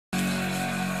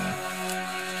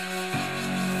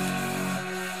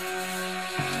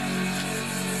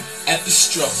at the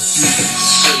stroke.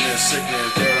 Sitting,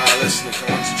 sickening, third eye listening,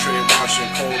 concentrate,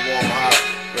 watching, cold, warm, hot,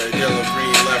 red, yellow,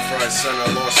 green, left, right, center,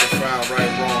 lost and found,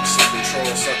 right, wrong, sick, control,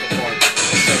 sucker point,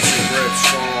 perception, grip,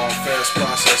 strong, fast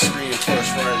process, screen, push,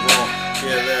 right, wrong,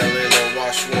 here, there, lay low,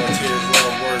 watch, war, tears,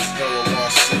 love, words, struggle,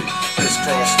 watch, sleep,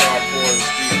 crisscross, dark wars,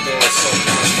 deep thoughts,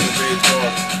 subconscious, debate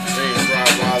thought, veins,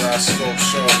 ride, wild, eye, scope,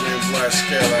 show, wind, blast,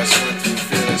 scale, that's went through,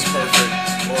 feelings, perfect,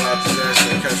 all out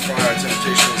disaster, catch fire,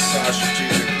 temptation, side,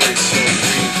 strategic, place, so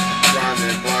green,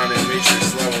 grinding, blinding,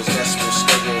 matrix levels, decimal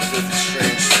schedule, 50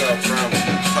 strange stuff, round,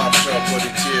 top shelf, bloody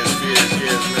tears, fears,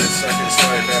 years, minutes, seconds,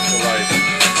 life, afterlife.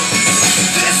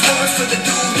 This one's for the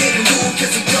dude getting moved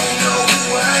cause he don't know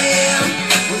who I am.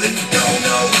 Well, if you don't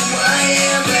know who I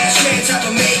am, last chance I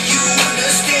can make you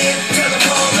understand. Tell them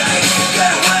all like,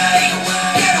 get away,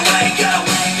 get away, go,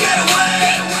 get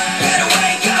away, get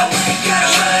away, go, get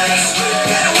away,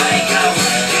 get away, go,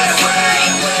 get away,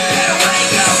 get away,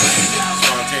 go.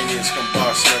 Spontaneous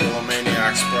combust,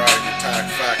 megalomaniac, sporadic attack,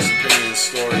 facts, opinions,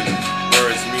 stories,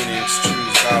 words, meanings,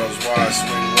 choose battles, wise,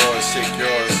 swing wars, take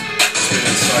yours.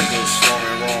 Spinning cycles, strong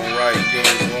and wrong, right,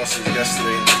 gains, losses,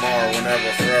 yesterday, tomorrow,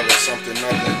 whenever, forever, something,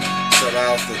 nothing. Set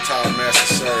out the top,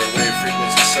 master, SIRE, wave,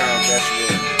 frequency, sound,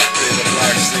 vegetable, create the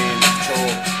black scene,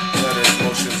 control, letters,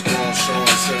 motions, grown,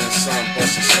 showing, setting sun,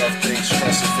 busting stuff, things,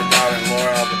 trusted, forgotten, lure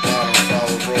out the bottom,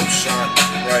 follow, rope, shine,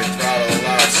 right, throttle,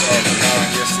 alive, sorrow, forgotten,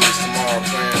 yesterday's tomorrow,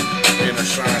 plan, being a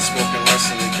shrine, spoken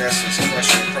lesson, and guessing,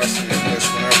 crushing, pressing, and wish,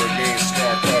 whenever, gains,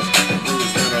 star, cuff,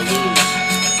 bruise, win or lose.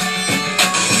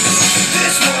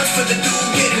 This one's for the dude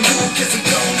getting moved cause he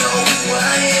don't know who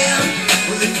I am.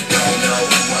 Well, if you don't know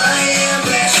who I am,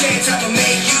 last chance I can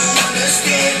make you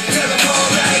understand. Tell them all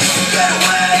like, get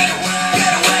away,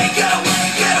 get away, go,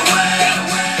 get away,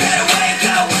 get away,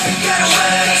 go, get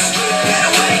away, get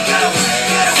away, go,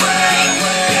 get away,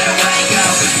 get away, go.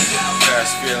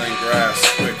 Fast feeling, grasp,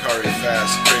 quick, hurry,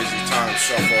 fast, crazy time,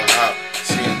 shuffle, out,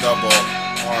 seeing double,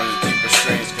 on the deeper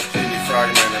strains, completely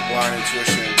fragmented, blind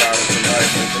intuition, guided to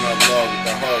life, open up love with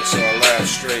the hug, so I laugh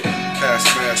straight, past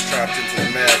mask, trapped into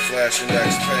the mad, flash,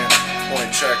 index, pen,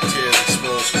 point, check, tears,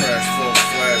 exposed, crash, full,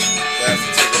 flash, laugh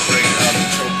to take a break, out of the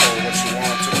chokehold, what you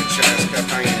want, took a chance, kept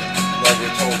hanging, love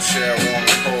with hope, share,